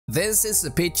This is a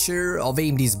picture of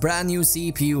AMD's brand new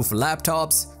CPU for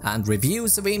laptops, and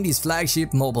reviews of AMD's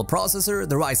flagship mobile processor,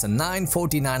 the Ryzen 9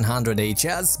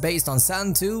 4900HS based on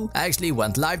Zen 2, actually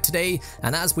went live today,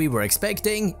 and as we were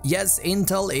expecting, yes,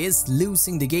 Intel is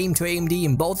losing the game to AMD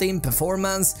in both in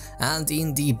performance and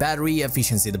in the battery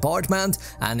efficiency department,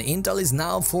 and Intel is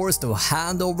now forced to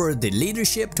hand over the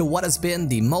leadership to what has been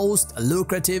the most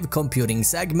lucrative computing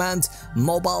segment,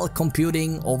 mobile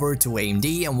computing, over to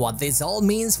AMD. And what this all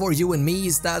means for you and me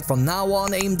is that from now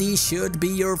on AMD should be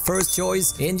your first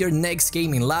choice in your next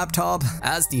gaming laptop,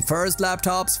 as the first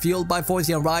laptops fueled by 4th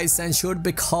Gen Ryzen should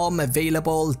become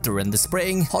available during the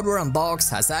spring. Hardware Unboxed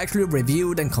has actually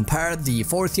reviewed and compared the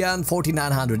 4th Gen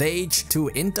 4900H to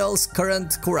Intel's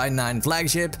current Core i9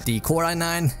 flagship, the Core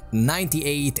i9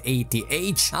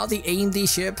 9880H. Now the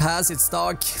AMD chip has its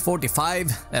stock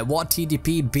 45 watt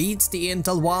TDP beats the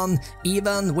Intel one,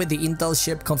 even with the Intel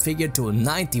chip configured to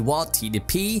 90 watt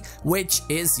TDP, which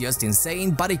is just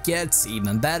insane, but it gets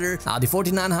even better. Now the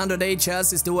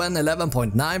 4900HS is doing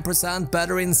 11.9%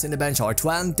 better in Cinebench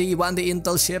R20 when the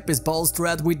Intel chip is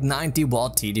bolstered with 90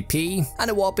 watt TDP, and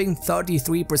a whopping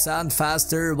 33%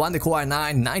 faster when the Core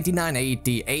i9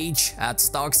 9980H at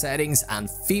stock settings, and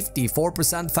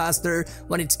 54% faster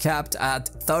when it's capped at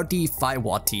 35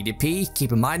 watt TDP.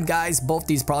 Keep in mind guys, both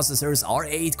these processors are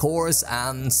 8 cores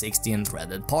and 16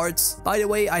 threaded parts. By the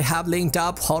way, I have linked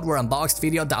up Hardware Unboxed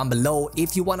video down below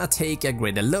if you wanna take a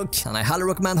greater look, and I highly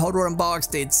recommend Hardware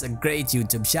Unboxed. It's a great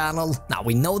YouTube channel. Now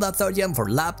we know that 3rd Gen for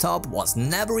laptop was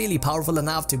never really powerful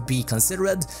enough to be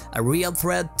considered a real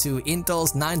threat to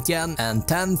Intel's 9th Gen and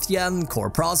 10th Gen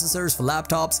core processors for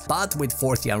laptops, but with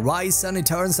 4th Gen Ryzen it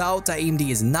turns out that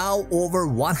AMD is now over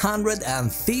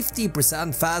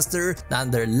 150% faster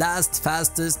than their last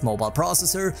fastest mobile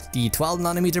processor, the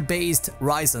 12nm based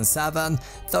Ryzen 7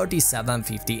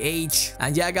 3750H.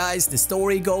 And yeah guys, the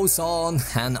story goes on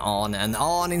and on and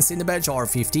on. In Cinebench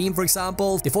R15 for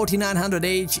example, the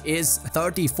 4900H is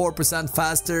 34%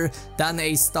 faster than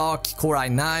a stock Core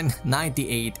i9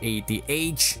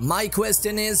 9880H. My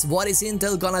question is, what is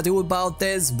Intel gonna do about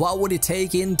this? What would it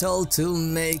take Intel to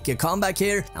make a comeback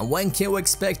here, and when can we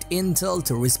expect Intel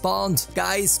to respond?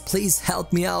 Guys, please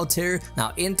help me out here.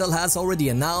 Now Intel has already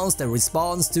announced a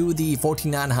response to the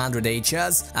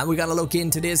 4900HS, and we're gonna look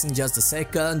into this in just a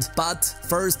second, but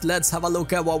first let's have a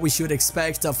look at what we should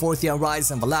expect of 4th Gen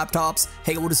Ryzen for laptops.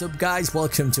 Hey, what is up guys,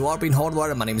 welcome to RP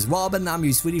Hardware. My name is Robin, I'm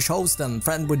your Swedish host and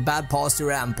friend with bad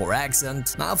posture and poor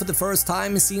accent. Now for the first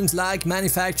time it seems like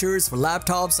manufacturers for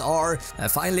laptops are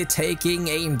finally taking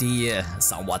AMD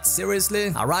somewhat seriously.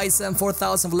 A Ryzen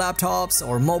 4000 for laptops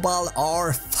or mobile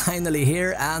are finally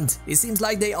here, and it seems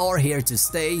like they are here to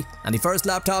stay, and the first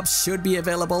laptops should be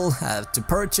available to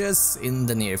purchase in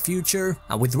the near future.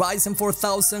 And with Ryzen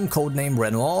 4000, codename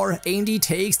Renoir, AMD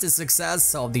takes the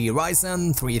success of the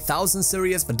Ryzen 3000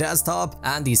 series for desktop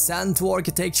and the Zen 2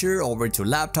 architecture over to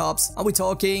laptops. Are we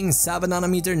talking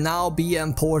 7nm now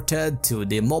being ported to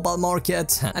the mobile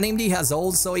market, and AMD has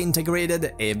also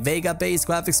integrated a Vega based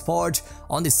graphics part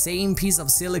on the same piece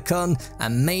of silicon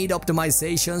and made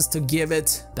optimizations to give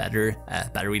it better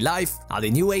battery life. Now the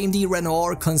new AMD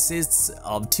Renoir consists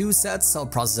of 2 sets of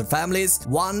processor families.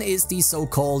 One is the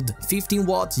so-called 15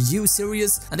 watt U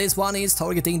series, and this one is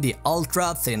targeting the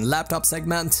ultra thin laptop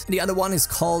segment. The other one is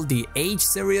called the H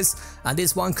series, and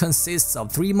this one consists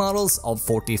of 3 models of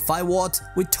 45 watt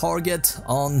with target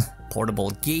on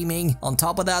portable gaming. On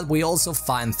top of that, we also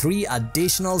find 3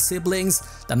 additional siblings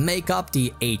that make up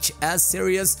the HS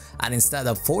series, and instead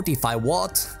of 45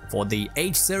 watt for the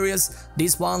H series,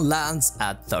 this one lands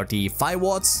at 35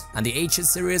 watts, and the H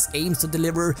series aims to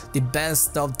deliver the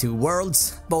best of 2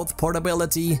 worlds, both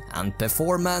portability and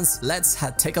performance. Let's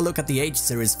take a look at the H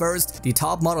series first. The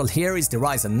top model here is the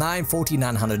Ryzen 9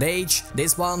 4900H.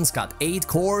 This one's got 8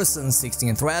 cores and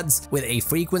 16 threads with a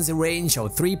frequency range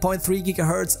of 3.3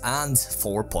 GHz and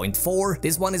 4.4.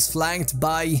 This one is flanked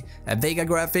by a Vega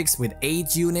graphics with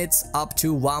 8 units up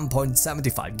to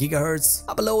 1.75 GHz.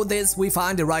 Up below this we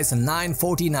find the Ryzen 9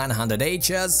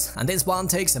 4900HS, and this one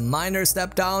takes a minor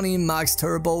step down in max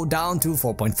turbo down to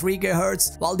 4.3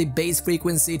 GHz, while the base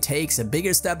frequency takes a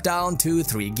bigger step down to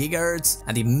 3 GHz.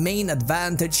 And the main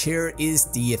advantage here is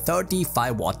the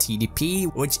 35 watt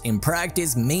TDP, which in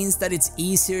practice means that it's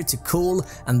easier to cool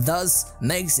and thus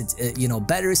makes it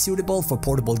better suitable for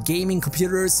portable gaming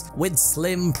computers with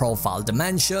slim profile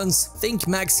dimensions. Think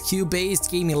Max-Q based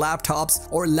gaming laptops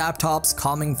or laptops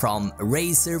coming from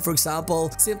Razer, for example.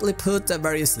 Simply put, a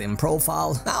very slim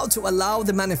profile. Now, to allow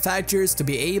the manufacturers to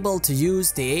be able to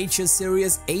use the HS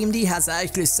series, AMD has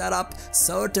actually set up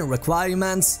certain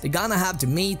requirements they're gonna have to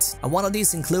meet, and one of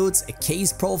these includes a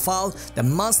case profile that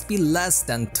must be less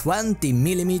than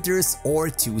 20mm or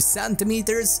 2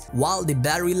 cm, while the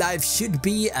battery life should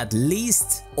be at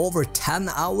least over 10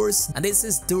 hours, and this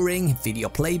is during video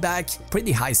playback.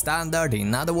 Pretty high standard,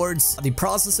 in other words. The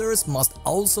processors must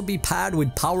also be paired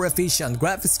with power efficient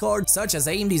graphics cards, such as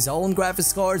AMD's own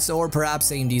graphics cards or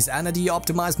perhaps AMD's NAD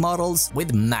optimized models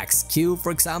with Max-Q,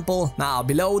 for example. Now,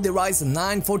 below the Ryzen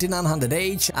 9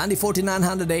 4900H and the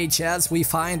 4900HS, we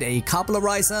find a couple of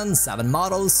Ryzen 7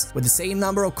 models with the same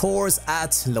number of cores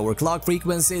at lower clock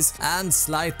frequencies and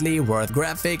slightly worse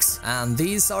graphics, and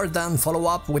these are then follow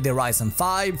up with the Ryzen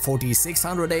 5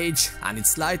 4600H and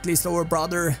its slightly slower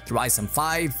brother, the Ryzen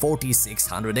 5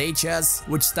 4600HS,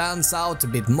 which stands out a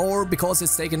bit more because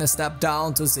it's taken a step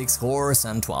down to 6 cores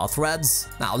and 12 threads.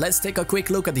 Now, let's take a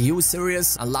quick look at the U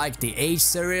series. Unlike the H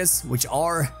series, which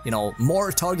are,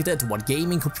 more targeted toward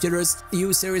gaming computers, the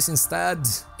U series instead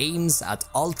aims at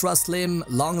ultra slim,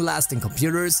 long-lasting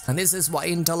computers, and this is what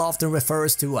Intel often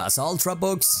refers to as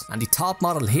ultrabooks. And the top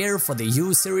model here for the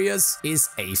U series is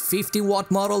a 50-watt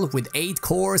model with 8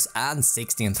 cores and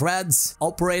 16 threads,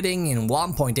 operating in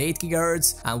 1.8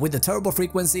 GHz and with the turbo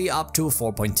frequency up to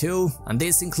 4.2, and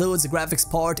this includes a graphics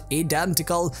part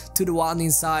identical to the one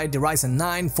inside the Ryzen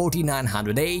 9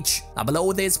 4900H. Now,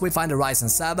 below this we find the Ryzen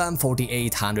 7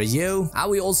 4800U,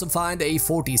 and we also find a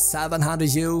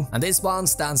 4700U, and this one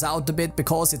stands out a bit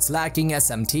because it's lacking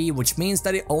SMT, which means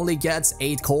that it only gets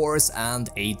 8 cores and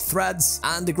 8 threads,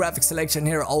 and the graphics selection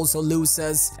here also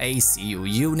loses a CU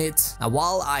unit. Now,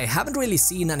 while I haven't really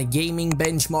seen any gaming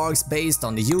benchmarks based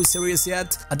on the U series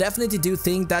yet, I definitely do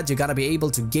think that you're gonna be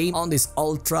able to game on this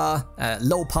ultra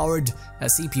low powered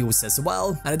CPUs as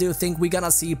well, and I do think we're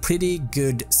gonna see pretty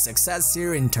good success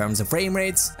here in terms of frame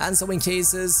rates. And so in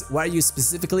cases where you're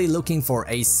specifically looking for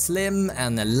a slim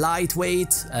and a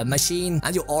lightweight machine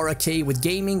and you are okay with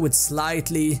gaming with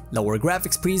slightly lower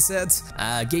graphics presets,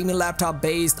 a gaming laptop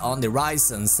based on the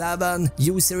Ryzen 7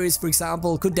 U series, for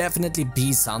example, could definitely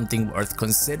be something worth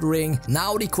considering.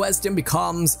 Now the question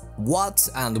becomes, what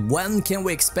and when can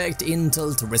we expect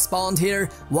Intel to respond here?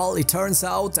 Well, it turns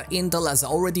out that Intel has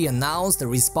already announced the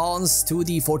response to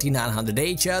the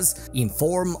 4900Hs in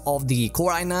form of the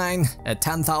Core i9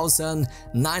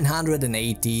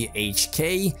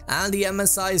 10980HK, and the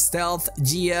MSI Stealth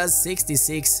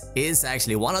GS66 is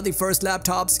actually one of the first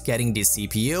laptops getting this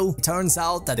CPU. It turns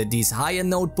out that these high-end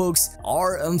notebooks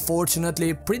are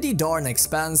unfortunately pretty darn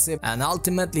expensive, and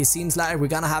ultimately seems like we're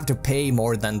gonna have to pay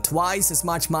more than twice as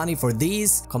much money for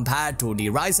these compared to the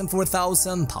Ryzen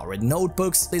 4000 powered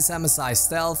notebooks. This MSI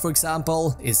Stealth, for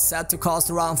example, is set to cost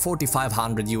around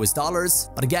 $4,500 US.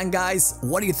 But again, guys,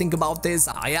 what do you think about this?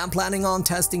 I am planning on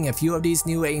testing a few of these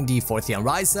new AMD 4th-gen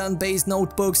Ryzen based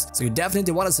notebooks, so you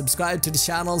definitely want to subscribe to the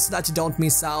channel so that you don't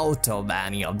miss out of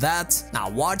any of that. Now,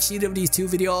 watch either of these two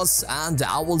videos and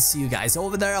I will see you guys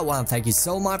over there. I want to thank you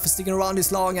so much for sticking around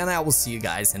this long, and I will see you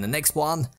guys in the next one.